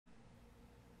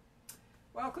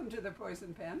Welcome to the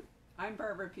Poison Pen. I'm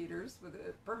Barbara Peters with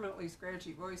a permanently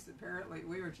scratchy voice. Apparently,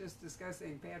 we were just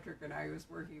discussing, Patrick and I, who's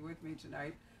working with me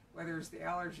tonight, whether it's the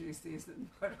allergy season,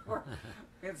 but or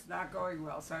it's not going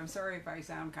well. So I'm sorry if I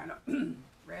sound kind of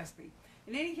raspy.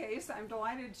 In any case, I'm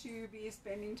delighted to be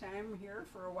spending time here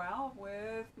for a while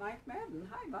with Mike Maden.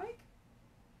 Hi, Mike.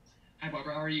 Hi,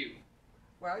 Barbara. How are you?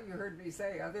 Well, you heard me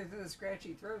say, other than the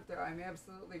scratchy throat, though, I'm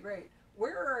absolutely great.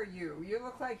 Where are you? You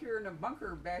look like you're in a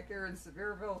bunker back there in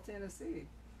Sevierville, Tennessee.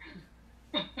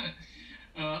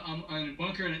 I'm on a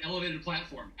bunker in an elevated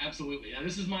platform. Absolutely. Now,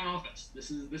 this is my office. This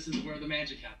is where the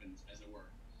magic happens, as it were.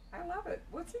 I love it.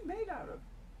 What's it made out of?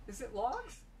 Is it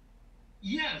logs?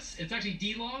 Yes, it's actually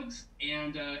D-logs,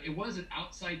 and it was an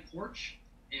outside porch.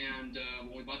 And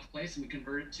when we bought the place, and we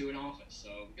converted it to an office. So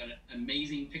we've got an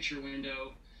amazing picture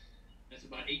window that's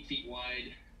about 8 feet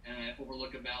wide, and I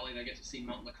overlook a valley, and I get to see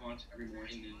Mount LeConte every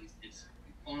morning, and it's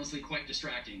honestly quite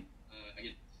distracting. I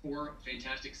get 4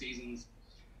 fantastic seasons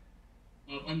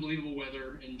of unbelievable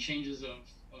weather and changes of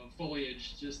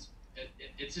foliage.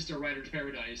 It's just a writer's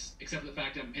paradise, except for the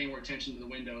fact I'm paying more attention to the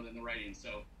window than the writing,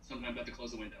 so sometimes I have to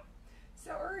close the window.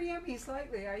 So orient me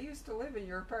slightly. I used to live in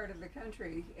your part of the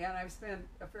country, and I've spent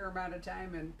a fair amount of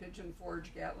time in Pigeon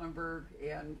Forge, Gatlinburg,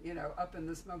 and up in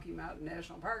the Smoky Mountain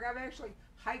National Park. I've actually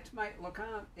hiked Mount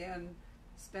LeConte and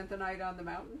spent the night on the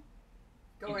mountain.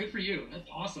 Oh, good for you. That's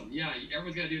awesome. Yeah,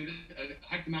 everyone's got to do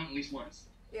hike the mountain at least once.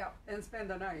 Yeah, and spend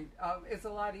the night. It's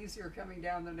a lot easier coming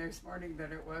down the next morning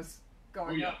than it was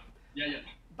going up. Yeah.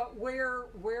 But where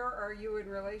are you in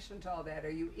relation to all that?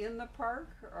 Are you in the park,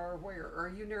 or where?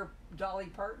 Are you near Dolly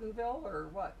Partonville, or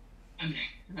what? I'm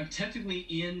technically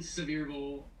in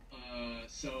Sevierville,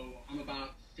 so I'm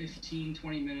about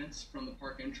 15-20 minutes from the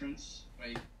park entrance.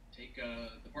 I take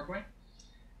the parkway,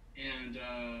 and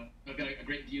I've got a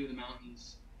great view of the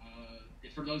mountains.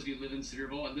 For those of you who live in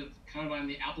Sevierville, I live kind of on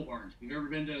the Apple Barn. If you've ever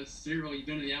been to Sevierville, you've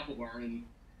been to the Apple Barn,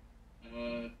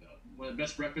 and one of the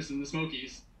best breakfasts in the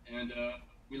Smokies, and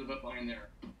we live up behind there.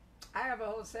 I have a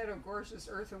whole set of gorgeous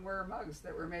earthenware mugs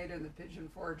that were made in the Pigeon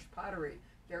Forge pottery.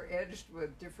 They're edged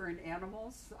with different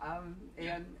animals,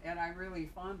 and I'm really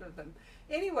fond of them.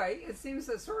 Anyway, it seems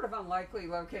a sort of unlikely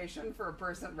location for a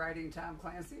person writing Tom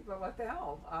Clancy, but what the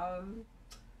hell?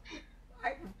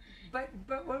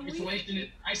 But when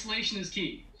isolation is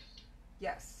key.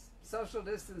 Yes, social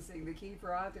distancing, the key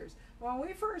for authors. When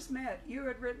we first met, you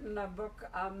had written a book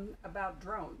about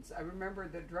drones. I remember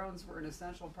that drones were an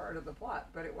essential part of the plot,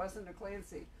 but it wasn't a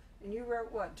Clancy. And you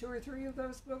wrote, what, 2 or 3 of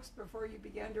those books before you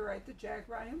began to write the Jack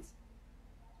Ryans?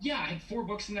 Yeah, I had 4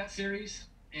 books in that series.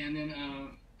 And then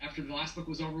after the last book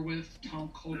was over with, Tom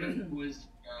Colgan, who is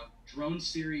a drone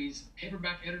series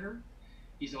paperback editor,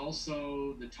 he's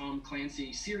also the Tom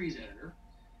Clancy series editor.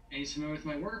 And he's familiar with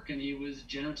my work, and he was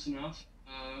generous enough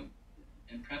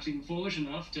and perhaps even foolish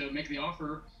enough to make the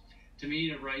offer to me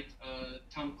to write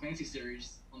Tom Clancy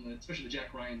series on especially the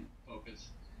Jack Ryan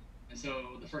focus. And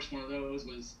so the first one of those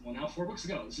was, now 4 books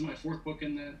ago. This is my 4th book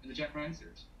in the Jack Ryan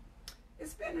series.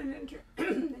 It's been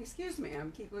an excuse me, I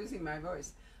keep losing my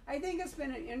voice. I think it's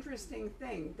been an interesting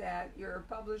thing that your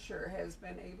publisher has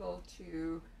been able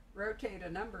to rotate a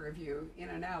number of you in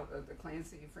and out of the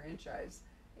Clancy franchise.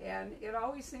 And it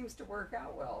always seems to work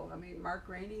out well. I mean, Mark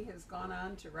Rainey has gone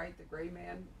on to write The Gray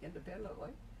Man independently.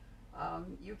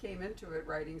 You came into it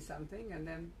writing something, and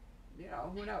then,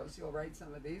 who knows, you'll write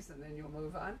some of these and then you'll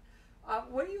move on.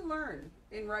 What do you learn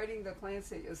in writing the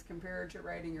Clancy as compared to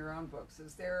writing your own books?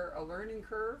 Is there a learning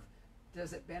curve?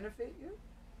 Does it benefit you?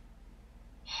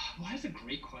 Well, that's a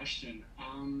great question.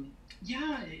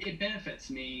 Yeah, it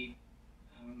benefits me.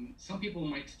 Some people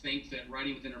might think that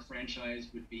writing within a franchise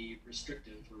would be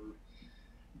restrictive or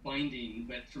binding,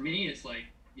 but for me, it's like,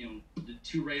 the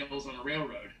 2 rails on a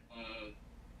railroad.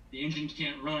 The engine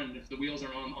can't run if the wheels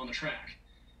aren't on the track.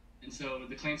 And so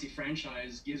the Clancy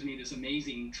franchise gives me this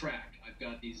amazing track. I've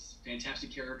got these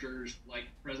fantastic characters like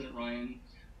President Ryan,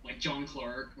 like John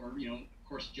Clark, or, of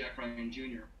course, Jack Ryan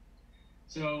Jr.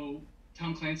 So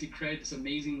Tom Clancy created this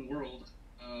amazing world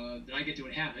that I get to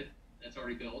inhabit, that's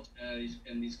already built,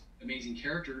 and these amazing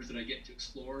characters that I get to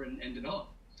explore and develop.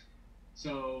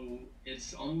 So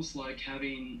it's almost like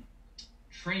having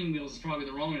training wheels is probably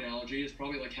the wrong analogy. It's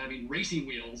probably like having racing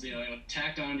wheels,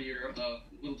 tacked onto your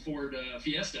little Ford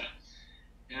Fiesta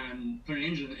and put an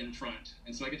engine in front.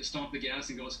 And so I get to stomp the gas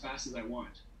and go as fast as I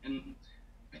want. And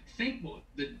I think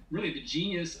really the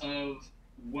genius of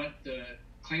what the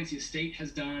Clancy estate has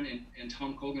done, and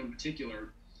Tom Colgan in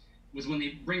particular, was when they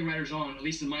bring writers on, at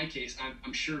least in my case,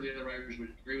 I'm sure the other writers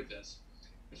would agree with this.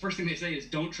 The first thing they say is,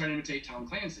 don't try to imitate Tom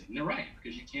Clancy. And they're right,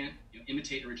 because you can't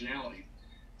imitate originality.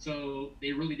 So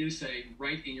they really do say,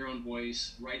 write in your own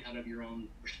voice, write out of your own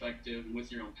perspective and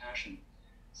with your own passion.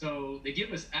 So they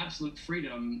give us absolute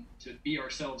freedom to be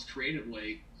ourselves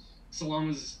creatively, so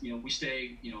long as we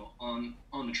stay on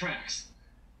the tracks.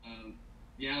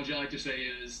 The analogy I like to say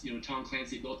is Tom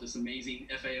Clancy built this amazing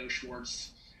FAO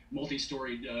Schwartz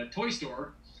multi-storied toy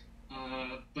store,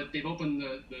 but they've opened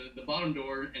the bottom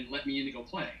door and let me in to go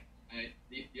play.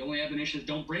 The only admonition is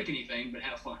don't break anything, but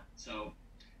have fun. So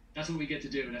that's what we get to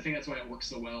do, and I think that's why it works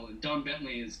so well. And Don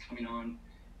Bentley is coming on,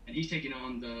 and he's taking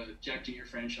on the Jack Jr.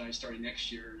 franchise starting next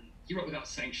year. He wrote Without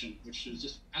Sanction, which is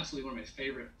just absolutely one of my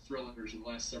favorite thrillers in the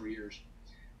last several years.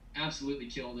 Absolutely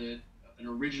killed it. An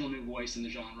original new voice in the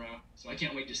genre. So I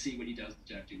can't wait to see what he does with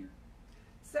Jack Jr.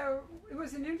 So it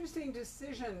was an interesting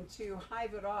decision to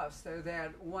hive it off so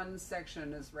that one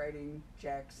section is writing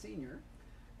Jack Sr.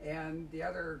 and the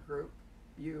other group,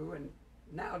 you and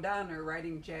now Don, are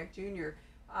writing Jack Jr.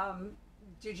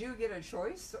 Did you get a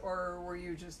choice, or were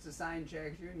you just assigned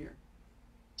Jack Jr.?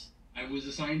 I was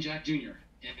assigned Jack Jr.,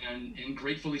 and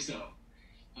gratefully so.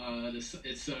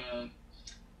 The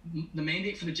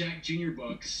mandate for the Jack Jr.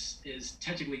 books is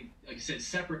technically, like I said,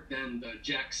 separate than the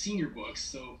Jack Sr. books.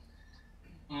 So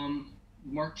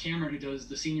Mark Cameron, who does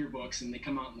the senior books and they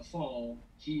come out in the fall,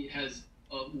 he has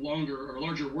a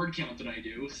larger word count than I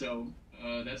do. So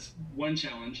that's one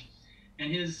challenge.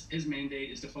 And his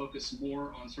mandate is to focus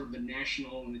more on sort of the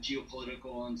national and the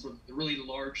geopolitical and sort of the really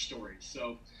large stories.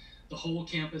 So the whole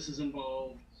campus is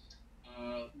involved.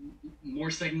 More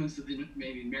segments of the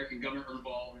maybe American government are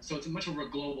involved. And so it's much more of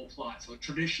a global plot, so a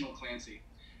traditional Clancy.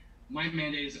 My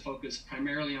mandate is to focus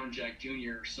primarily on Jack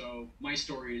Jr., so my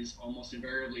stories almost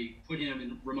invariably put him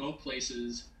in remote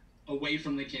places, away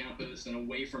from the campus and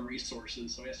away from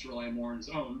resources, so he has to rely more on his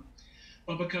own.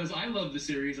 But because I love the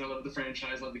series, I love the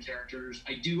franchise, I love the characters,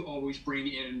 I do always bring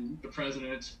in the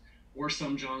president or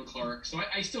some John Clark. So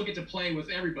I still get to play with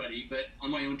everybody, but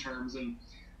on my own terms, and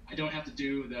I don't have to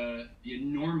do the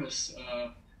enormous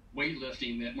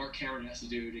weightlifting that Mark Cameron has to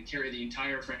do to carry the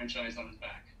entire franchise on his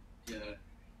back. Yeah,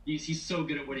 he's so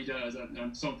good at what he does.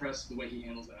 I'm so impressed with the way he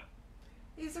handles that.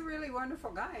 He's a really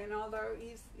wonderful guy, and although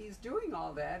he's doing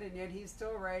all that, and yet he's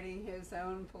still writing his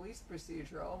own police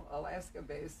procedural,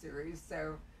 Alaska-based series,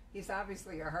 so he's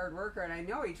obviously a hard worker, and I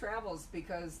know he travels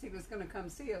because he was going to come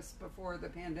see us before the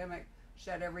pandemic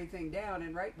shut everything down,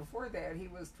 and right before that he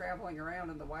was traveling around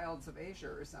in the wilds of Asia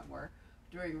or somewhere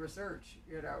doing research,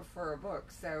 for a book.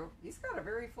 So he's got a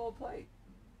very full plate.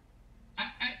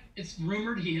 It's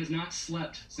rumored he has not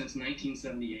slept since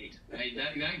 1978.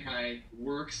 That guy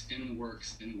works and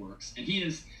works and works, and he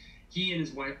and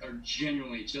his wife are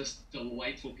genuinely just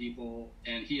delightful people.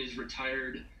 And he is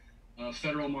retired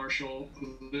federal marshal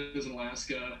who lives in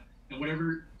Alaska, and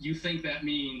whatever you think that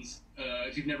means,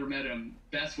 if you've never met him,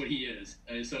 that's what he is.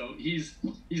 So he's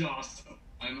awesome.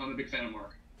 I'm a big fan of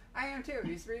Mark. I am too.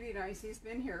 He's really nice. He's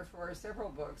been here for several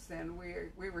books, and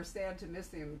we were sad to miss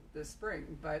him this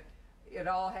spring, but it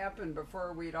all happened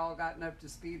before we'd all gotten up to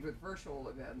speed with virtual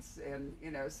events, and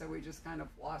so we just kind of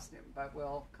lost him, but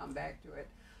we'll come back to it.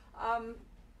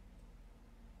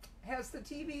 Has the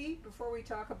TV, before we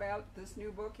talk about this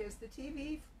new book, has the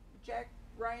TV, Jack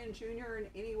Ryan Jr., in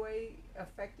any way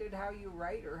affected how you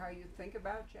write or how you think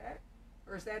about Jack?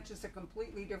 Or is that just a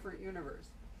completely different universe?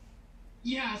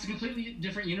 Yeah, it's a completely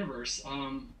different universe.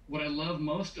 What I love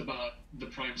most about the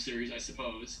Prime series, I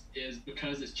suppose, is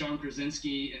because it's John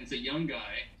Krasinski and it's a young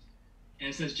guy, and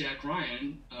it says Jack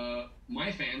Ryan.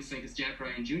 My fans think it's Jack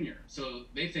Ryan Jr., so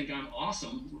they think I'm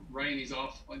awesome writing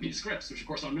these scripts, which of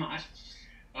course I'm not.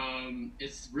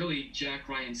 It's really Jack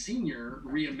Ryan Sr.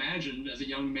 reimagined as a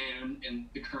young man in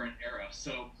the current era.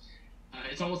 So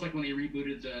it's almost like when they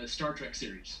rebooted the Star Trek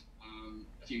series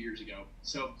a few years ago.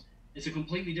 So it's a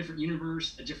completely different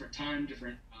universe, a different time,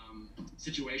 different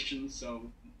situations.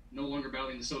 So no longer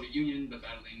battling the Soviet Union, but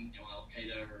battling Al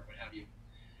Qaeda or what have you.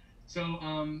 So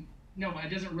no, it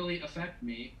doesn't really affect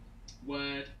me.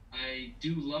 What I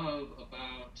do love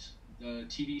about the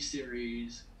TV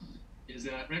series is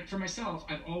that, for myself,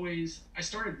 I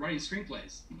started writing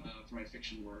screenplays for my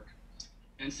fiction work.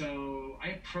 And so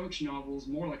I approach novels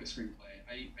more like a screenplay.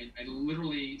 I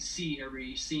literally see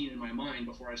every scene in my mind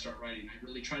before I start writing. I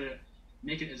really try to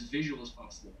make it as visual as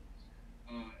possible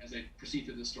as I proceed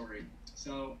through the story.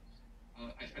 So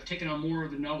I've taken on more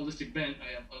of the novelistic bent.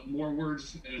 I have more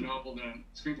words in a novel than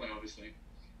a screenplay, obviously.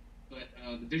 But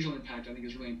the visual impact, I think,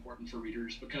 is really important for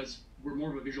readers because we're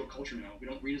more of a visual culture now. We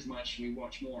don't read as much and we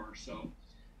watch more. So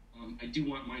I do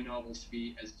want my novels to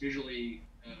be as visually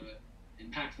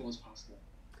impactful as possible.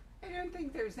 I don't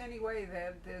think there's any way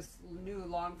that this new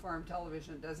long form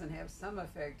television doesn't have some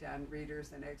effect on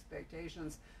readers and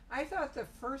expectations. I thought the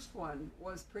first one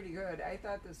was pretty good. I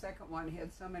thought the second one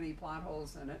had so many plot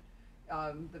holes in it.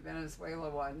 The Venezuela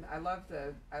one. I love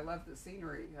the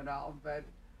scenery and all, but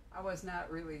I was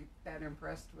not really that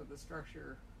impressed with the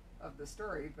structure of the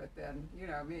story. But then, you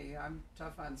know me, I'm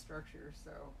tough on structure,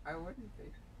 so I wouldn't be.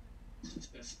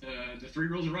 That's the three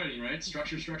rules of writing, right?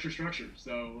 Structure, structure, structure.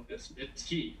 So it's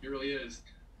key. It really is.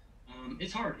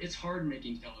 It's hard. It's hard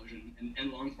making television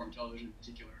and long form television in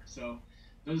particular. So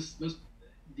those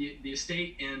the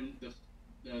estate and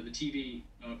the TV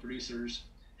producers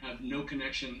have no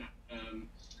connection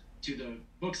to the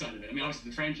book side of it. I mean, obviously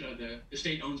the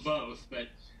estate owns both, but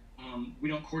we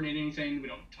don't coordinate anything. We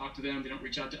don't talk to them. They don't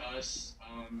reach out to us.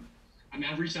 I mean,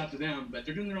 I've reached out to them, but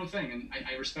they're doing their own thing, and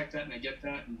I respect that, and I get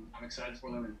that, and I'm excited for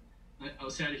them. And I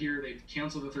was sad to hear they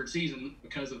canceled the third season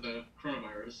because of the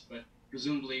coronavirus, but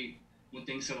presumably when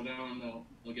things settle down,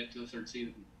 they'll get to the third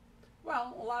season.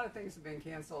 Well, a lot of things have been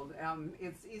canceled.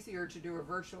 It's easier to do a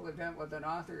virtual event with an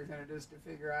author than it is to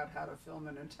figure out how to film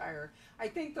an entire. I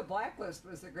think The Blacklist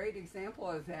was a great example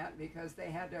of that because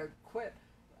they had to quit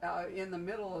in the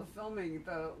middle of filming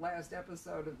the last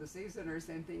episode of the season or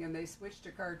something, and they switched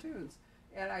to cartoons.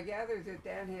 And I gather that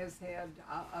that has had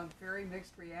a very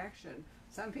mixed reaction.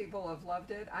 Some people have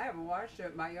loved it. I haven't watched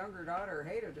it. My younger daughter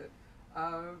hated it.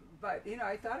 But, you know,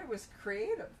 I thought it was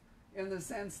creative in the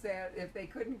sense that if they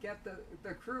couldn't get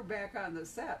the crew back on the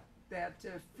set, that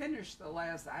to finish the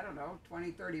last, I don't know,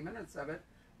 20, 30 minutes of it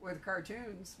with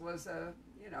cartoons was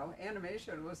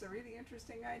animation was a really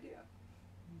interesting idea.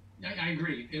 I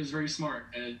agree. It was very smart,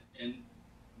 and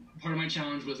part of my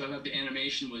challenge was I thought the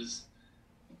animation was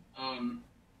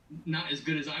not as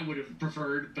good as I would have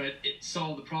preferred, but it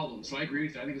solved the problem. So I agree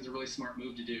with that. I think it's a really smart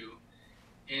move to do.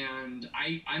 And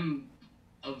I'm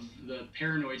of the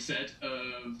paranoid set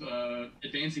of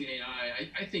advancing AI.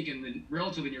 I think in the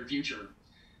relatively near future,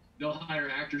 they'll hire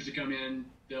actors to come in.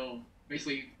 They'll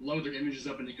basically load their images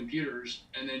up into computers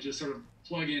and then just sort of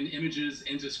plug in images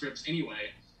into scripts anyway,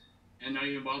 and not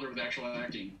even bother with actual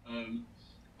acting.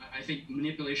 I think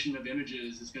manipulation of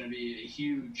images is going to be a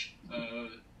huge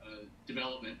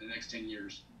development in the next 10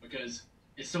 years because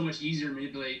it's so much easier to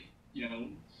manipulate,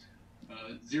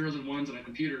 zeros and ones on a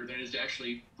computer than it is to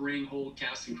actually bring whole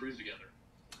casts and crews together.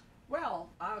 Well,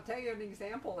 I'll tell you an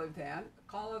example of that.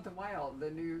 Call of the Wild,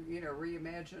 the new,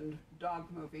 reimagined dog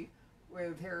movie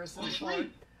with Harrison Ford.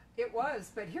 It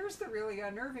was, but here's the really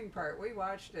unnerving part. We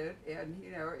watched it, and,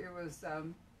 it was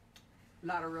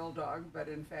not a real dog, but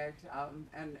in fact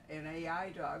an AI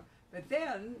dog. But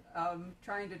then,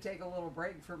 trying to take a little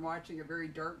break from watching a very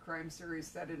dark crime series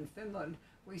set in Finland,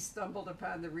 we stumbled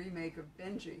upon the remake of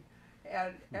Benji.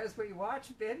 And as we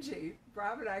watched Benji,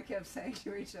 Rob and I kept saying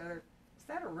to each other, is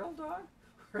that a real dog?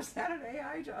 Or is that an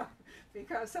AI dog?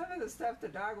 Because some of the stuff the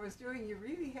dog was doing, you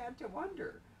really had to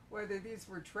wonder whether these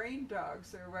were trained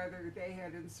dogs or whether they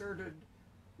had inserted,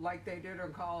 like they did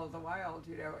on Call of the Wild,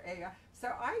 AI. So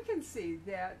I can see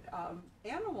that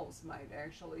animals might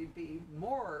actually be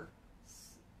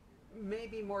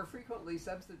maybe more frequently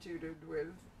substituted with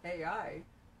AI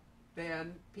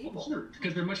than people. Well, sure,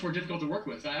 because they're much more difficult to work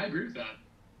with. I agree with that.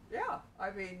 Yeah,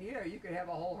 I mean, you could have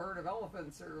a whole herd of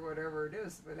elephants or whatever it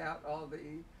is without all the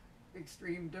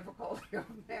extreme difficulty of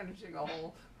managing a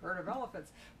whole herd of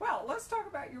elephants. Well, let's talk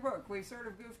about your book. We sort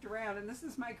of goofed around, and this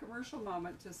is my commercial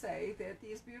moment to say that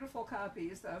these beautiful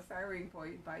copies of Firing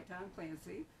Point by Tom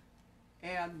Clancy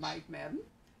and Mike Maden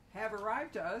have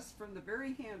arrived to us from the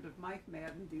very hand of Mike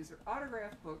Maden. These are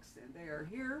autographed books, and they are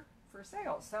here for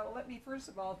sale. So let me first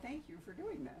of all thank you for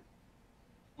doing that.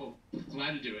 Oh,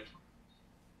 glad to do it.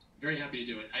 Very happy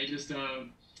to do it. I just,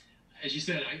 as you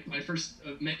said, I first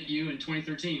met you in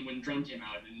 2013 when Drum came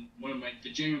out, and one of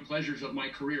the genuine pleasures of my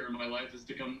career in my life is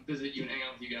to come visit you and hang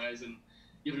out with you guys. And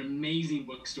you have an amazing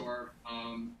bookstore,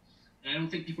 and I don't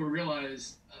think people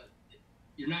realize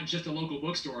you're not just a local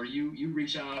bookstore. You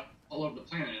reach out all over the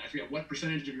planet. I forget what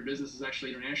percentage of your business is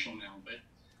actually international now, but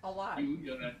a lot.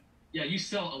 You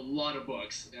sell a lot of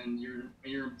books, and you're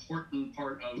an important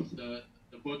part of the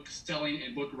book selling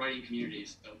and book writing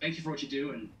communities. So thank you for what you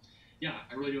do, and yeah,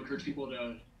 I really do encourage people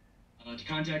to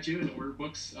contact you and order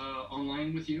books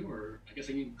online with you, or I guess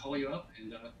I can call you up,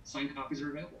 and signed copies are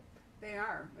available. They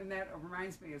are, and that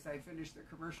reminds me as I finish the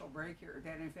commercial break here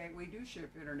that in fact we do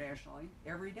ship internationally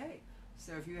every day.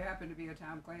 So if you happen to be a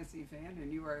Tom Clancy fan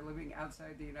and you are living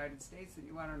outside the United States and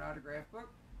you want an autographed book,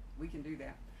 we can do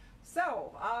that.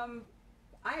 So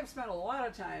I have spent a lot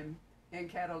of time in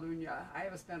Catalonia. I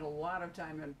have spent a lot of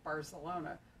time in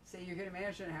Barcelona. So you can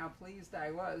imagine how pleased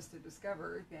I was to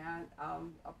discover that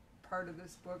part of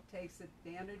this book takes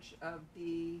advantage of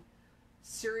the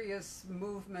serious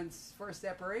movements for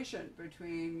separation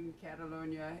between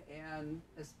Catalonia and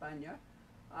España.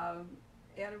 Um,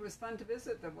 and it was fun to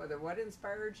visit them with it. What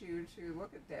inspired you to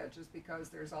look at that? Just because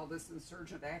there's all this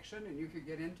insurgent action and you could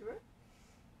get into it?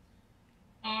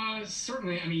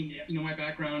 Certainly. I mean, my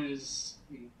background is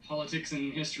politics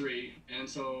and history, and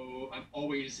so I'm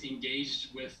always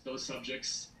engaged with those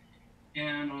subjects.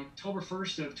 And on October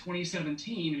 1st of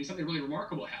 2017, I mean, something really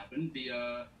remarkable happened.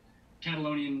 The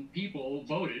Catalonian people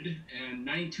voted, and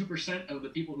 92% of the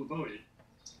people who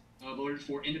voted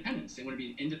for independence. They want to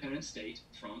be an independent state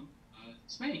from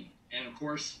Spain. And of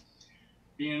course,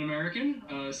 being an American,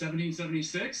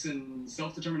 1776 and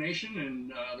self-determination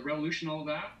and the revolution, all of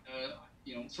that,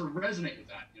 sort of resonate with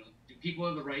that. Do people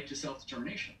have the right to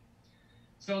self-determination?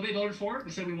 So they voted for it.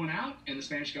 They said we want out, and the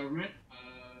Spanish government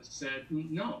said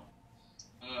no,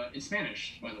 in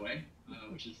Spanish, by the way,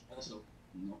 which is also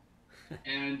no.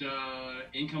 And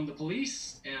in come the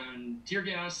police and tear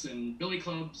gas and billy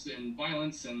clubs and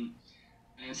violence, and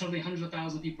suddenly hundreds of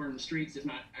thousands of people are in the streets, if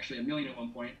not actually a million at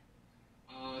one point.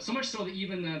 So much so that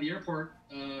even the airport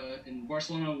in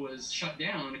Barcelona was shut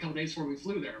down a couple days before we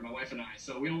flew there, my wife and I.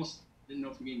 So we almost didn't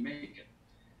know if we could make it.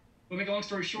 But make a long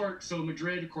story short, so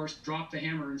Madrid, of course, dropped the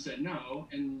hammer and said no,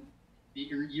 and the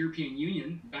European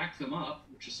Union backed them up,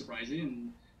 which is surprising,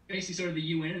 and basically so did the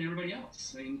UN and everybody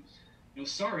else. I mean,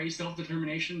 sorry,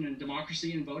 self-determination and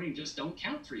democracy and voting just don't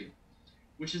count for you,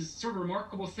 which is sort of a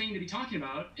remarkable thing to be talking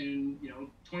about in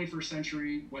 21st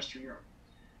century Western Europe.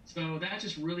 So that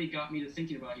just really got me to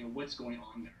thinking about what's going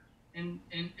on there, and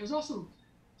it was also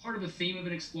part of the theme I've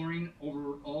been exploring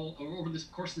over this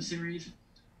course of the series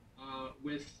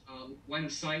with Line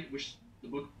of Sight, which the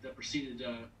book that preceded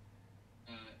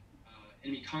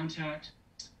Enemy Contact.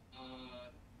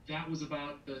 That was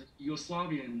about the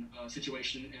Yugoslavian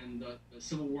situation and the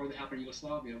civil war that happened in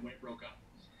Yugoslavia when it broke up.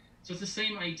 So it's the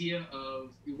same idea of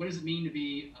what does it mean to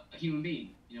be a human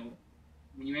being?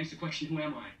 When you answer the question, who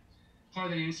am I?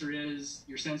 Part of the answer is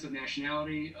your sense of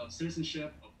nationality, of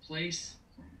citizenship, of place,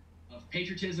 of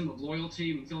patriotism, of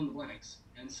loyalty, and fill in the blanks.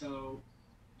 And so,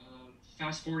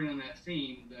 fast forwarding on that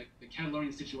theme, the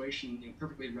Catalonian situation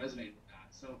perfectly resonated with that.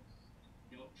 So,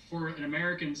 for an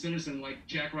American citizen like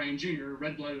Jack Ryan Jr.,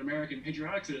 red-blooded American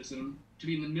patriotic citizen, to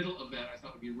be in the middle of that, I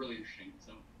thought would be really interesting.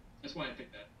 So that's why I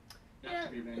picked that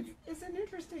particular venue. It's an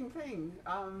interesting thing.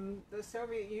 The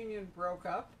Soviet Union broke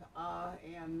up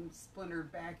and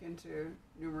splintered back into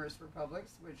numerous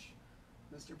republics, which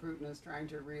Mr. Putin is trying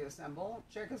to reassemble.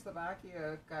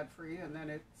 Czechoslovakia got free, and then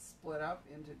it split up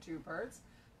into two parts.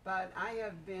 But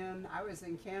I was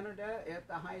in Canada at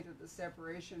the height of the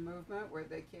separation movement, where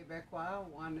the Quebecois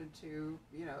wanted to,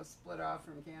 split off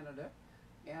from Canada,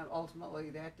 and ultimately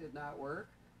that did not work.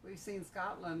 We've seen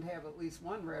Scotland have at least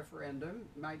one referendum,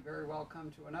 might very well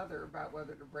come to another, about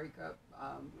whether to break up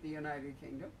the United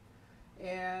Kingdom.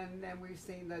 And then we've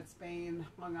seen that Spain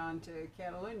hung on to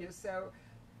Catalonia. So,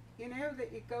 that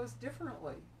it goes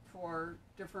differently for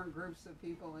different groups of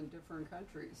people in different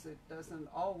countries. It doesn't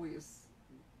always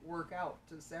work out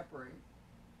to separate.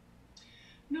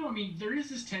 No, I mean, there is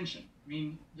this tension. I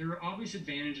mean, there are obvious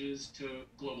advantages to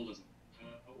globalism.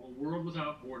 A world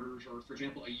without borders, or for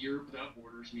example, a Europe without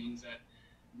borders, means that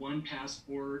one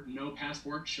passport, no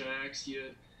passport checks.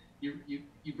 You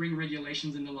bring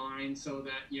regulations into line so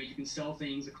that you can sell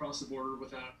things across the border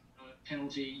without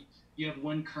penalty. You have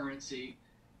one currency.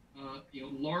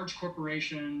 Large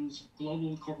corporations,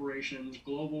 global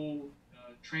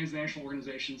transnational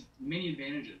organizations, many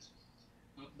advantages,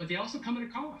 but they also come at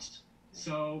a cost.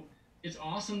 So it's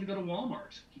awesome to go to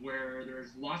Walmart, where there's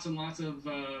lots and lots of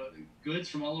goods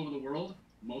from all over the world,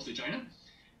 mostly China,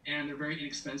 and they're very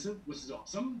inexpensive, which is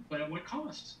awesome, but at what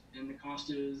cost? And the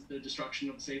cost is the destruction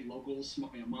of, say, local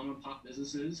mom and pop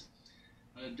businesses,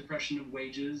 depression of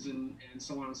wages, and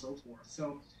so on and so forth.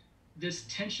 So this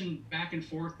tension back and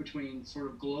forth between sort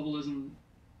of globalism,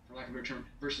 for lack of a better term,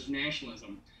 versus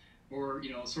nationalism, or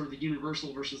sort of the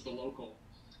universal versus the local,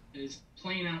 is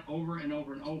playing out over and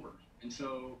over and over. And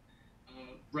so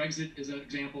Brexit is an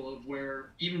example of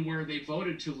where even where they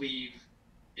voted to leave,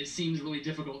 it seems really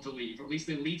difficult to leave, or at least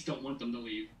the elites don't want them to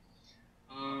leave.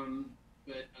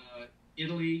 But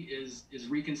Italy is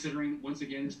reconsidering once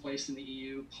again its place in the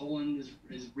EU. Poland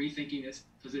is rethinking its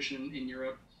position in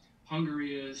Europe.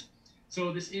 Hungary is.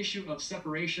 So this issue of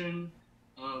separation,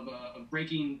 of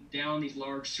breaking down these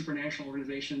large supranational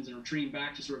organizations and retreating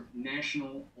back to sort of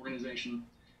national organization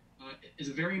is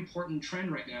a very important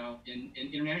trend right now in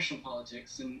international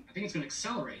politics, and I think it's going to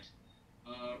accelerate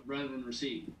rather than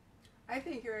recede. I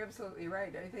think you're absolutely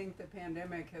right. I think the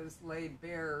pandemic has laid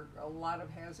bare a lot of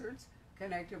hazards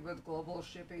connected with global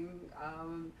shipping.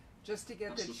 Just to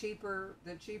get Absolutely.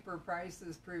 the cheaper price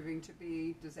is proving to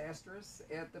be disastrous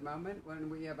at the moment when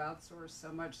we have outsourced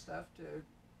so much stuff to,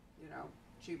 you know,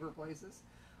 cheaper places.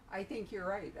 I think you're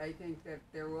right. I think that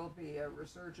there will be a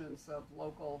resurgence of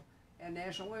local and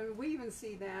national. I mean, we even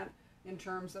see that in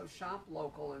terms of shop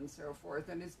local and so forth.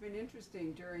 And it's been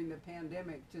interesting during the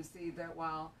pandemic to see that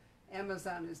while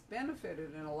Amazon has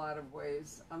benefited in a lot of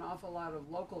ways, an awful lot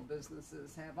of local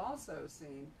businesses have also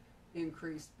seen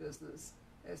increased business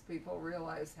as people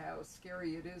realize how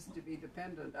scary it is to be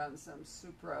dependent on some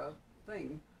supra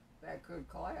thing that could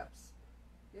collapse.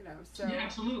 You know, so Yeah,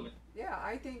 absolutely. yeah,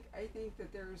 I think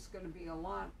that there's going to be a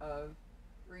lot of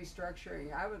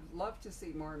restructuring. I would love to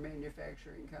see more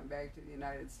manufacturing come back to the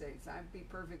United States. I'd be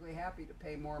perfectly happy to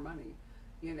pay more money,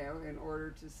 you know, in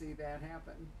order to see that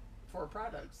happen for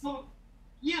products. Well,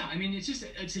 yeah, I mean,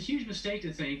 it's a huge mistake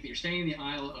to think that you're staying in the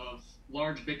aisle of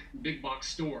large big box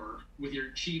store with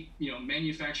your cheap,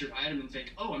 manufactured item and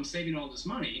think, oh, I'm saving all this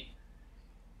money,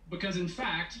 because in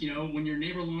fact, when your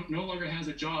neighbor no longer has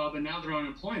a job and now they're on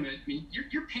unemployment, I mean,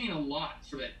 you're paying a lot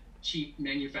for that cheap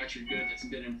manufactured good that's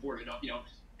been imported,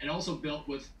 and also built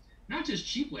with not just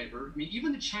cheap labor. I mean,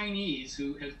 even the Chinese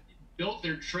who have built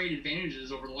their trade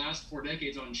advantages over the last 4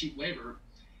 decades on cheap labor,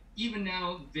 even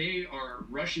now they are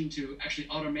rushing to actually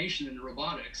automation and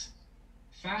robotics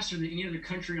faster than any other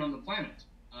country on the planet.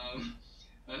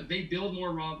 They build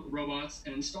more robots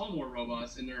and install more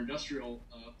robots in their industrial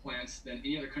plants than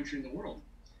any other country in the world,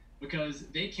 because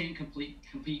they can't compete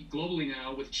globally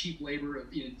now with cheap labor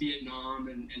in Vietnam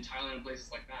and Thailand and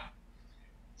places like that.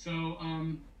 So,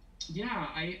 yeah,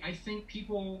 I think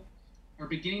people are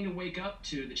beginning to wake up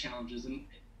to the challenges. And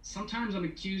sometimes I'm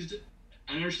accused,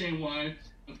 I understand why,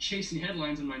 of chasing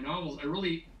headlines in my novels. I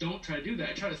really don't try to do that.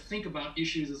 I try to think about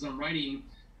issues as I'm writing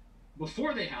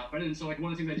before they happen. And so, like,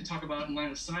 one of the things I did talk about in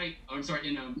Line of Sight,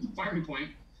 in Firing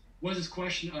Point, was this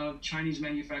question of Chinese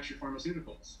manufactured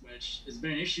pharmaceuticals, which has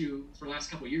been an issue for the last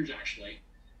couple of years, actually.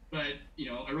 But,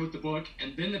 I wrote the book,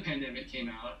 and then the pandemic came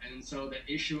out, and so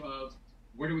the issue of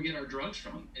where do we get our drugs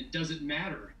from? And does it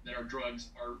matter that our drugs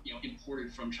are,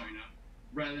 imported from China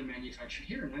rather than manufactured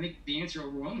here? And I think the answer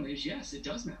overwhelmingly is yes, it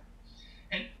does matter.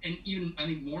 And even, I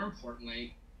think more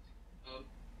importantly,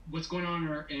 what's going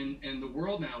on in the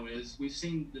world now is we've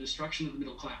seen the destruction of the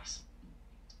middle class.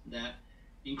 That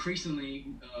increasingly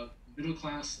middle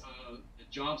class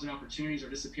jobs and opportunities are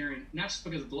disappearing, not just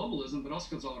because of globalism, but also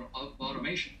because of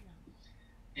automation.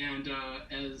 And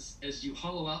as you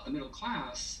hollow out the middle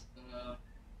class,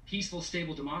 peaceful,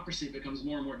 stable democracy becomes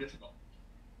more and more difficult.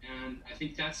 And I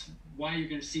think that's why you're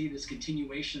going to see this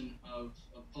continuation of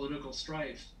political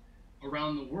strife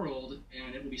around the world,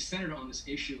 and it will be centered on this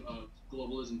issue of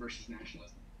globalism versus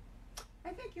nationalism. I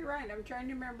think you're right. I'm trying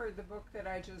to remember the book that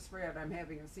I just read. I'm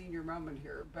having a senior moment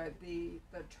here, but the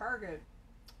target,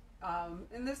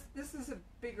 and this is a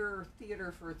bigger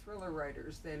theater for thriller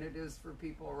writers than it is for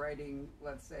people writing,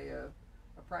 let's say, a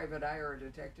private eye or a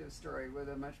detective story with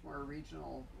a much more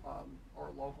regional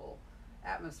or local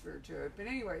atmosphere to it. But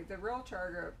anyway, the real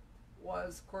target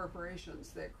was corporations.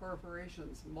 That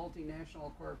corporations,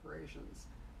 multinational corporations,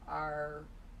 are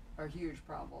a huge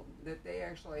problem. That they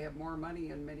actually have more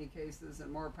money in many cases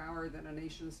and more power than a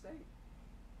nation state.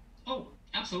 Oh,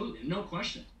 absolutely, no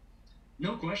question,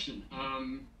 no question.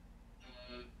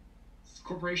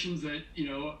 Corporations that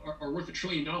are worth $1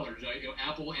 trillion.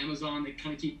 Apple, Amazon, they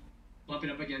kind of keep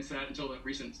bumping up against that until the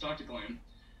recent stock decline.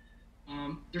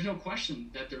 There's no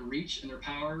question that their reach and their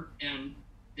power and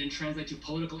then translate to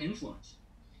political influence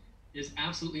is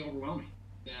absolutely overwhelming.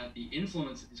 That the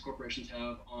influence that these corporations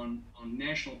have on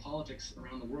national politics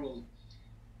around the world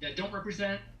that don't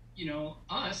represent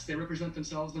us, they represent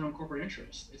themselves, their own corporate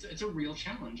interests. It's a real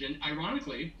challenge, and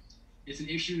ironically, it's an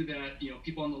issue that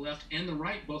people on the left and the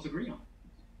right both agree on.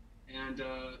 And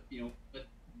but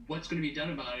what's going to be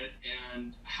done about it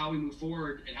and how we move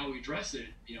forward and how we address it,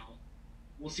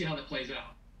 we'll see how that plays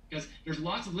out. Because there's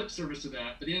lots of lip service to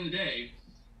that, but at the end of the day,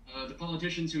 the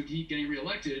politicians who keep getting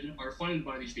reelected are funded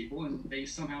by these people, and they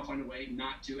somehow find a way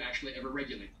not to actually ever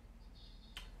regulate them.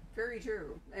 Very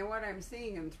true. And what I'm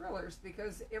seeing in thrillers,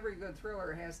 because every good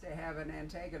thriller has to have an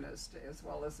antagonist as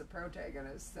well as a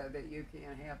protagonist so that you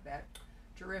can have that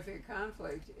terrific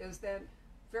conflict, is that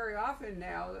very often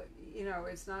now,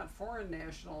 it's not foreign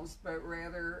nationals, but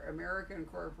rather American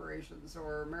corporations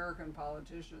or American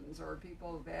politicians or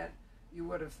people that you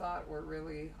would have thought were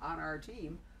really on our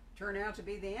team turn out to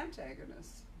be the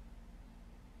antagonists.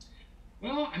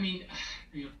 Well, I mean,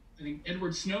 I think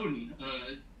Edward Snowden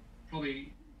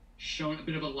probably shone a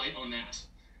bit of a light on that.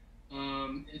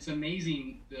 It's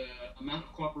amazing the amount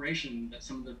of cooperation that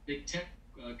some of the big tech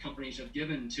companies have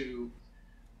given to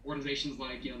organizations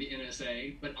like the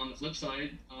NSA. But on the flip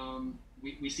side,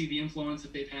 we see the influence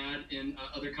that they've had in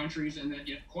other countries and that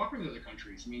cooperate with other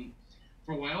countries. I mean,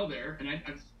 for a while there, and I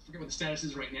forget what the status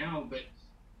is right now, but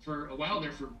for a while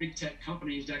there, for big tech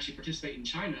companies to actually participate in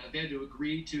China, they had to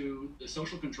agree to the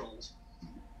social controls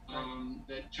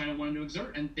that China wanted to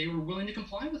exert, and they were willing to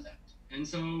comply with that. And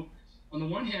so, on the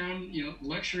one hand,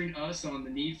 lecturing us on the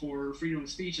need for freedom of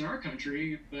speech in our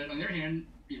country, but on the other hand,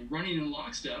 running in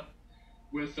lockstep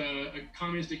with a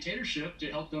communist dictatorship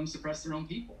to help them suppress their own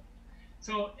people.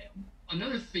 So,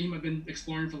 another theme I've been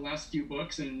exploring for the last few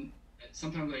books, and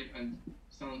sometimes I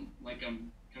sound like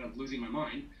I'm kind of losing my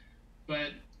mind, but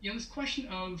this question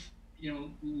of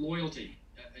loyalty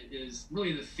is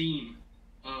really the theme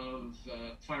of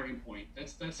Firing Point.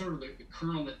 That's sort of the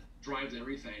kernel that drives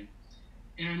everything.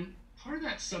 And part of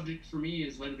that subject for me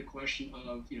is led to the question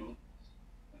of an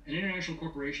international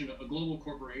corporation, a global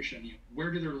corporation.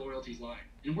 Where do their loyalties lie,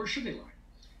 and where should they lie?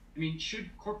 I mean, should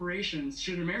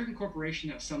an American corporation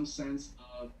have some sense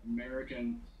of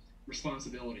American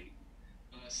responsibility,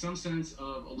 some sense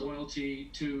of a loyalty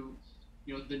to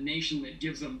the nation that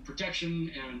gives them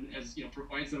protection and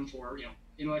provides them for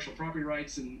intellectual property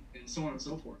rights and so on and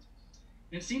so forth.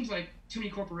 And it seems like too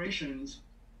many corporations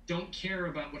don't care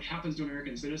about what happens to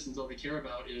American citizens. All they care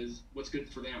about is what's good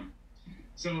for them.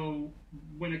 So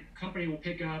when a company will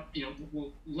pick up,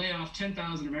 will lay off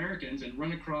 10,000 Americans and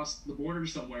run across the border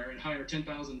somewhere and hire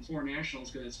 10,000 foreign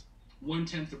nationals because it's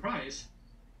 1/10 the price,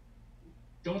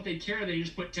 don't they care? They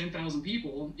just put 10,000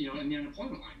 people, in the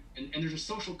unemployment line. And there's a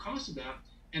social cost of that,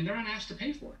 and they're not asked to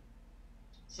pay for it.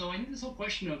 So I think this whole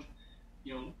question of,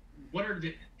 what are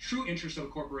the true interests of a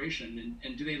corporation,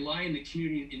 and do they lie in the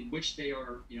community in which they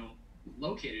are,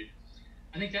 located?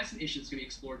 I think that's an issue that's going to be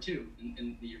explored too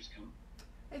in the years to come.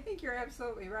 I think you're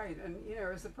absolutely right. And,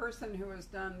 as a person who has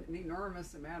done an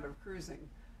enormous amount of cruising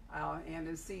and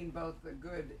has seen both the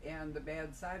good and the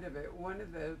bad side of it, one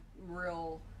of the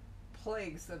real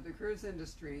plagues of the cruise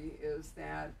industry is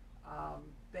that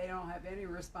they don't have any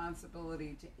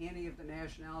responsibility to any of the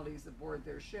nationalities aboard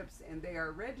their ships, and they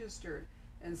are registered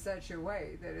in such a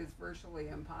way that it's virtually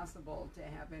impossible to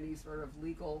have any sort of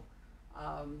legal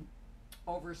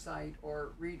oversight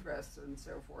or redress and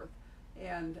so forth.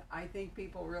 And I think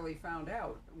people really found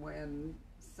out when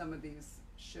some of these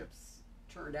ships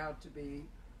turned out to be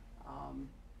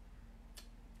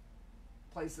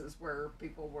places where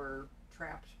people were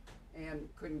trapped and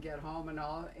couldn't get home and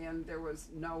all, and there was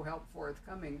no help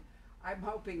forthcoming. I'm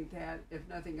hoping that, if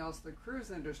nothing else, the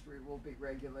cruise industry will be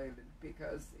regulated,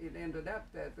 because it ended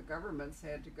up that the governments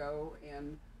had to go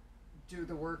and do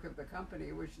the work of the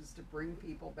company, which is to bring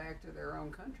people back to their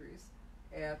own countries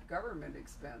at government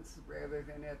expense rather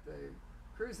than at the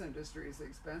cruise industry's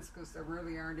expense, because there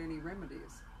really aren't any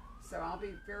remedies. So I'll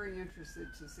be very interested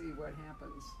to see what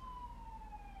happens.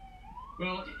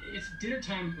 Well, it's dinner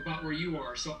time about where you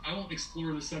are, so I won't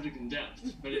explore the subject in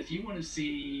depth. But if you want to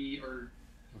see, or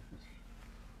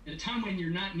at a time when you're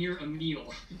not near a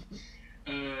meal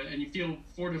and you feel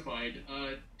fortified,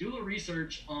 do a little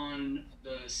research on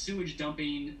the sewage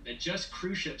dumping that just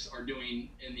cruise ships are doing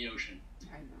in the ocean.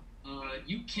 I know.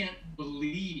 You can't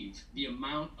believe the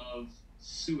amount of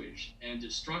sewage and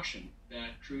destruction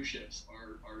that cruise ships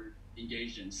are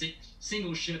engaged in.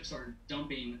 Single ships are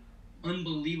dumping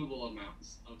unbelievable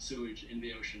amounts of sewage in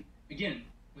the ocean. Again,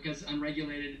 because it's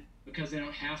unregulated, because they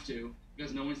don't have to,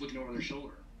 because no one's looking over their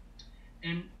shoulder.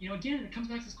 And, again, it comes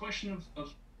back to this question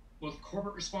of both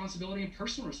corporate responsibility and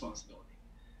personal responsibility.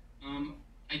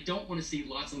 I don't want to see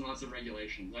lots and lots of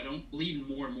regulations. I don't believe in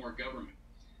more and more government.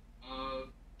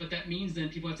 But that means then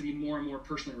people have to be more and more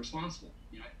personally responsible.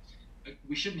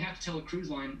 We shouldn't have to tell a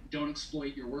cruise line, don't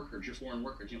exploit your workers, your foreign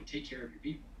workers, take care of your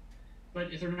people.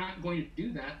 But if they're not going to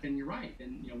do that, then you're right.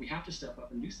 Then we have to step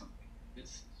up and do something.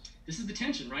 This is the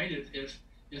tension, right?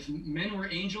 If men were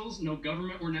angels, no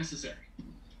government were necessary.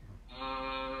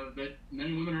 But men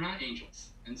and women are not angels,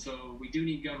 and so we do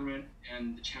need government.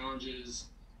 And the challenge is,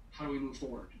 how do we move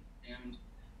forward? And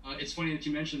it's funny that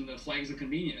you mentioned the flags of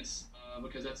convenience,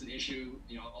 because that's an issue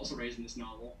also raised in this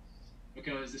novel.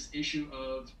 Because this issue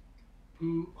of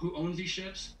who owns these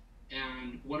ships,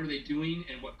 and what are they doing,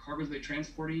 and what cargoes are they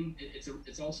transporting,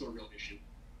 it's also a real issue.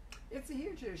 It's a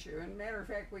huge issue, and matter of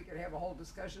fact, we could have a whole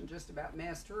discussion just about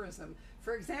mass tourism.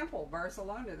 For example,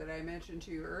 Barcelona, that I mentioned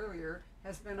to you earlier,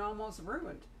 has been almost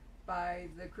ruined by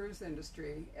the cruise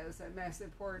industry as a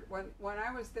massive port. When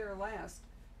I was there last,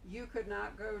 you could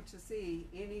not go to see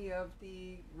any of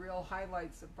the real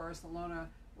highlights of Barcelona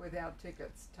without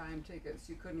tickets, time tickets.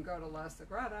 You couldn't go to La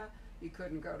Sagrada, you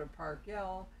couldn't go to Park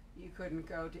Yell, you couldn't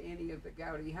go to any of the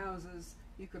Gaudi houses,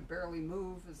 you could barely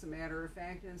move, as a matter of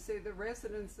fact, and so the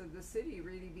residents of the city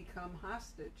really become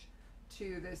hostage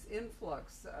to this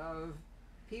influx of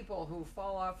people who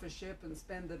fall off a ship and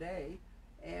spend the day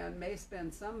and may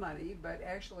spend some money, but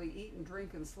actually eat and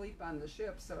drink and sleep on the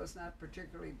ship, so it's not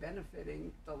particularly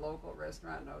benefiting the local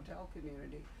restaurant and hotel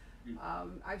community.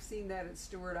 I've seen that at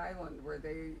Stewart Island, where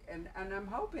they, and I'm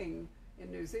hoping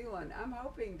in New Zealand, I'm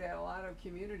hoping that a lot of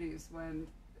communities, when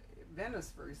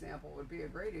Venice, for example, would be a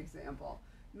great example,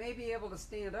 may be able to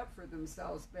stand up for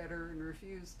themselves better and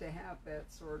refuse to have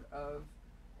that sort of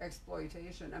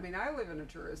exploitation. I mean, I live in a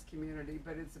tourist community,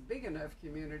 but it's a big enough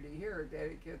community here that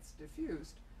it gets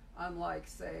diffused, unlike,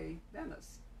 say,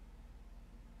 Venice.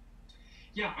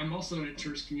 Yeah, I'm also in a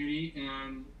tourist community,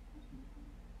 and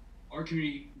our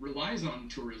community relies on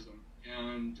tourism.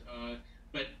 And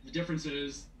but the difference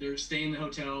is they're staying in the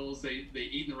hotels, they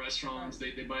eat in the restaurants,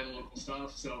 Right. they buy the local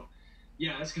stuff. So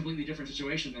yeah, that's a completely different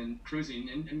situation than cruising.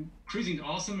 And cruising's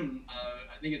awesome, and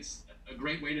I think it's a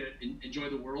great way to enjoy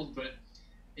the world, but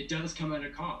it does come at a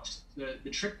cost. The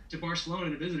trip to Barcelona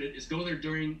to visit it is go there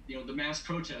during the mass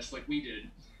protests like we did.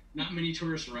 Not many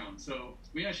tourists around, so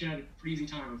we actually had a pretty easy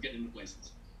time of getting into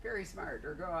places. Very smart,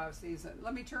 or go off season.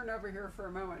 Let me turn over here for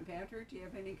a moment. Patrick, do you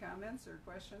have any comments or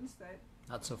questions that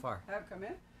Not so far. have come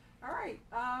in? All right.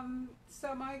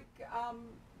 So Mike,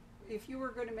 if you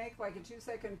were going to make like a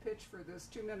 2-second pitch for this,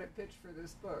 2-minute pitch for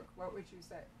this book, what would you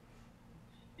say?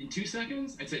 In 2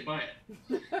 seconds, I'd say buy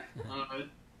it.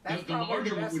 That's the probably larger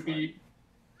the one best would be,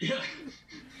 yeah.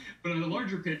 But the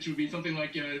larger pitch would be something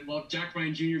like, well, Jack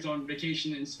Ryan Jr. is on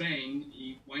vacation in Spain.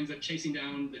 He winds up chasing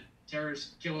down the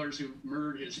terrorist killers who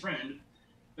murdered his friend.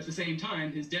 At the same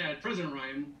time, his dad, President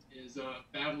Ryan, is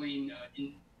battling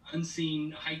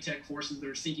unseen high-tech forces that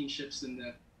are sinking ships in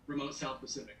the remote South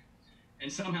Pacific.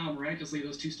 And somehow, miraculously,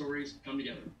 those two stories come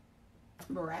together.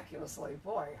 Miraculously,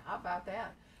 boy, how about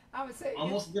that? I would say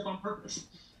Almost as if on purpose.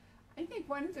 I think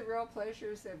one of the real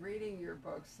pleasures of reading your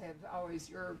books have always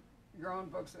your own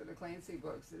books or the Clancy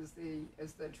books is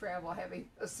the travel, having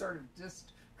a sort of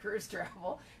just cruise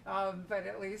travel, but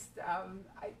at least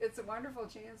it's a wonderful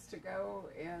chance to go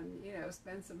and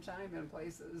spend some time in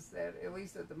places that at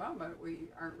least at the moment we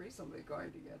aren't reasonably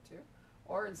going to get to,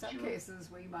 or in some Sure.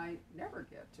 cases we might never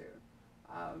get to,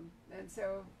 and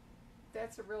so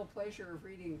that's a real pleasure of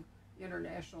reading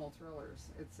international thrillers.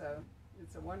 It's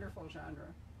a wonderful genre.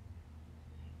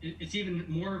 It's even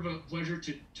more of a pleasure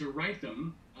to write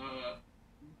them.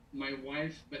 My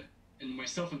wife, and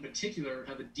myself in particular,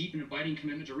 have a deep and abiding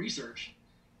commitment to research.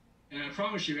 And I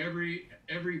promise you,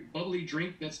 every bubbly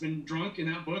drink that's been drunk in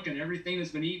that book and everything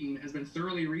that's been eaten has been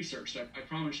thoroughly researched. I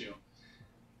promise you.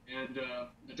 And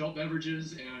adult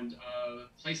beverages and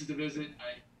places to visit.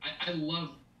 I love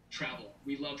travel.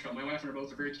 We love travel. My wife and I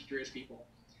both are very curious people.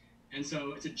 And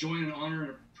so it's a joy and an honor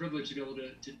and a privilege to be able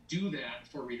to do that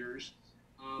for readers.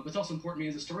 But it's also important to me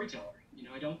as a storyteller.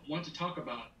 I don't want to talk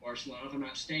about Barcelona if I'm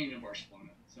not staying in Barcelona.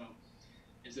 So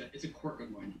it's a quirk of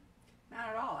mine. Not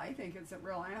at all. I think it's a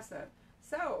real asset.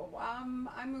 So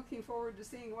I'm looking forward to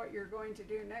seeing what you're going to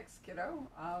do next, kiddo,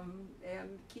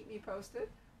 and keep me posted.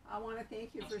 I want to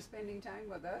thank you for spending time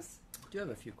with us. I do have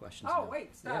a few questions. Oh, now.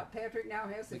 wait, stop. Yeah. Patrick now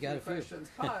has a got few a few. questions.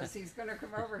 Pause. He's going to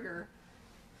come over here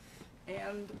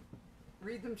and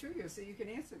read them to you so you can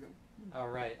answer them. All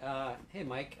right. Hey,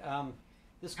 Mike.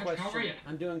 This Patrick, question. how are you?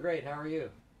 I'm doing great. How are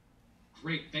you?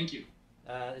 Great, thank you.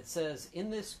 It says, in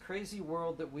this crazy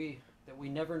world that we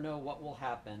never know what will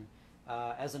happen,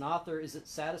 as an author, is it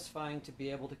satisfying to be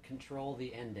able to control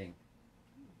the ending?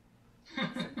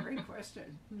 That's a great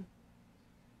question.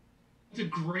 It's a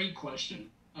great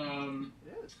question.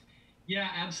 It is. Yeah,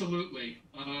 absolutely.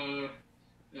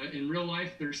 In real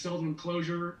life, there's seldom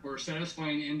closure or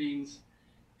satisfying endings,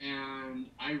 and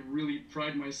I really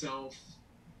pride myself,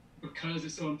 because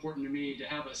it's so important to me, to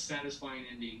have a satisfying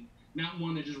ending. Not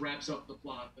one that just wraps up the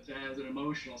plot, but that has an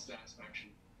emotional satisfaction.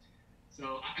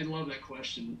 So I love that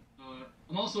question.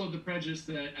 I'm also of the prejudice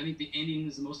that I think the ending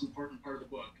is the most important part of the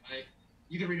book.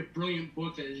 You can read a brilliant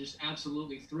book that is just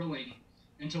absolutely thrilling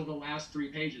until the last 3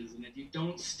 pages, and if you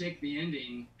don't stick the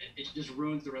ending, it just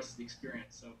ruins the rest of the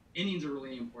experience. So endings are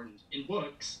really important. In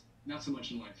books, not so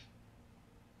much in life.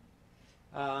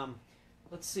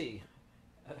 Let's see.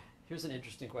 Here's an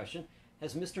interesting question.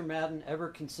 Has Mr. Maden ever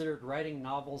considered writing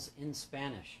novels in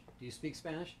Spanish? Do you speak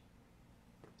Spanish?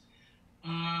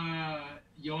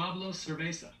 Yo hablo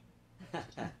cerveza.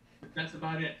 That's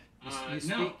about it.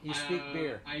 You speak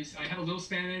beer. I have a little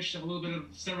Spanish, have a little bit of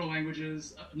several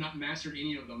languages, not mastered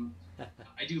any of them.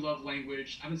 I do love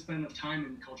language. I haven't spent enough time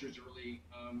in cultures to really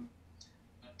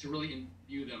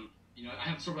imbue them. You know, I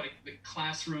have sort of like the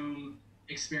classroom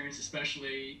experience,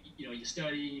 especially. You know, you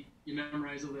study, you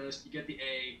memorize a list, you get the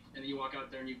A, and then you walk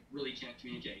out there and you really can't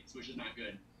communicate, which is not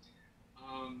good.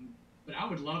 But I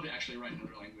would love to actually write in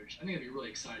another language. I think it'd be really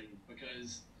exciting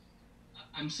because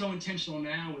I'm so intentional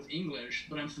now with English,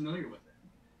 but I'm familiar with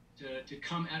it. To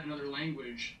come at another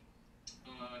language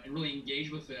and really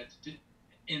engage with it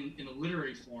in a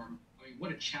literary form, I mean,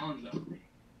 what a challenge that would be.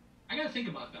 I got to think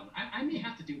about that one. I may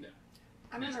have to do that.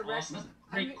 That's awesome. That's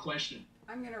a great question.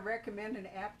 I'm going to recommend an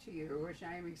app to you, which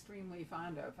I am extremely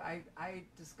fond of. I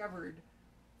discovered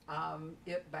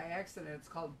it by accident. It's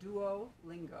called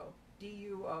Duolingo,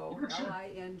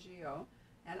 Duolingo,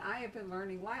 and I have been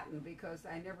learning Latin because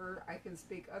I can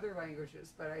speak other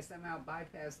languages, but I somehow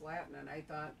bypassed Latin, and I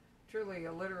thought truly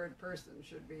a literate person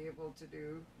should be able to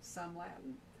do some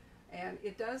Latin. And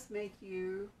it does make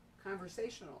you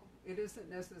conversational. It isn't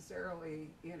necessarily,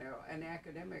 an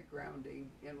academic grounding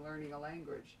in learning a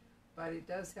language, but it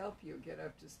does help you get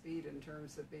up to speed in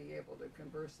terms of being able to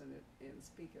converse in it and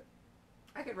speak it.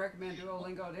 I could recommend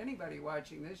Duolingo to anybody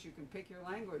watching this. You can pick your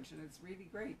language, and it's really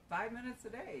great. 5 minutes a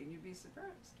day, and you'd be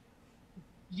surprised.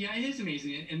 Yeah, it is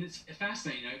amazing, and it's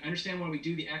fascinating. I understand why we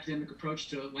do the academic approach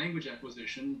to language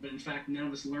acquisition, but in fact, none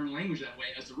of us learn language that way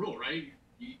as a rule, right?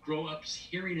 You grow up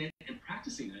hearing it and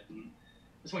practicing it, and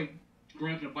that's why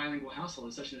growing up in a bilingual household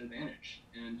is such an advantage.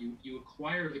 And you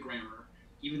acquire the grammar,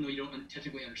 even though you don't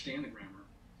technically understand the grammar.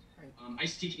 Right. I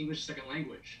used to teach English as a second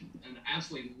language, and I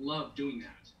absolutely love doing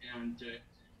that. And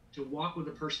to walk with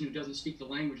a person who doesn't speak the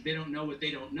language, they don't know what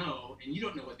they don't know, and you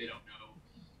don't know what they don't know.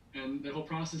 And the whole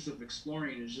process of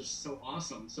exploring is just so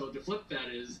awesome. So to flip that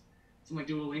is something like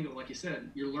Duolingo, like you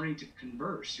said, you're learning to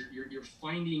converse. You're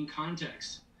finding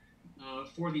context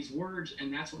for these words,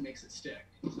 and that's what makes it stick.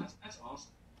 So that's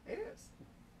awesome. It is.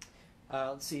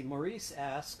 Let's see. Maurice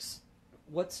asks,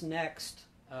 what's next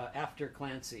after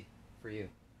Clancy for you?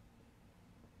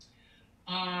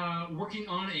 Working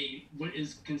on what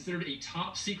is considered a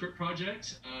top secret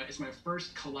project. It's my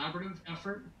first collaborative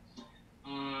effort.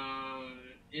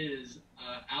 It is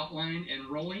outlined and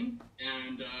rolling,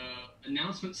 and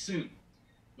announcement soon.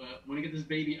 But I want to get this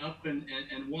baby up and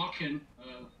walking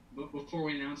before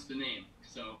we announce the name.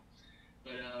 So,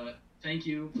 but thank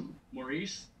you,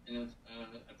 Maurice, and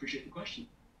I appreciate the question.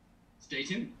 Stay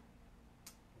tuned.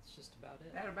 That's just about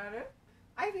it. That about it?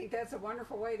 I think that's a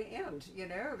wonderful way to end.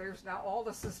 There's now all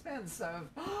the suspense of,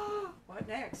 what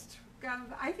next?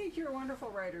 I think you're a wonderful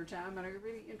writer, Tom, and a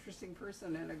really interesting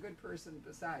person and a good person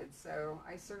besides. So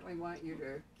I certainly want you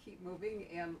to keep moving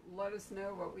and let us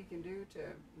know what we can do to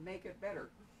make it better,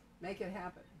 make it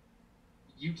happen.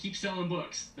 You keep selling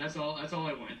books. That's all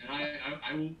I want,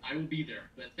 and I will be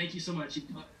there. But thank you so much.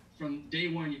 From day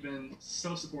one, you've been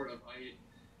so supportive.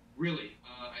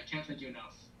 I can't thank you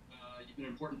enough. You've been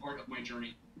an important part of my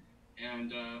journey,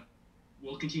 and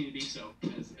will continue to be so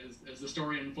as the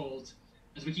story unfolds,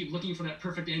 as we keep looking for that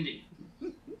perfect ending.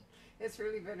 It's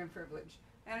really been a privilege,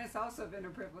 and it's also been a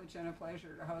privilege and a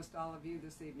pleasure to host all of you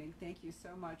this evening. Thank you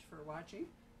so much for watching,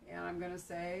 and I'm going to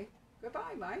say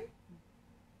goodbye, Mike.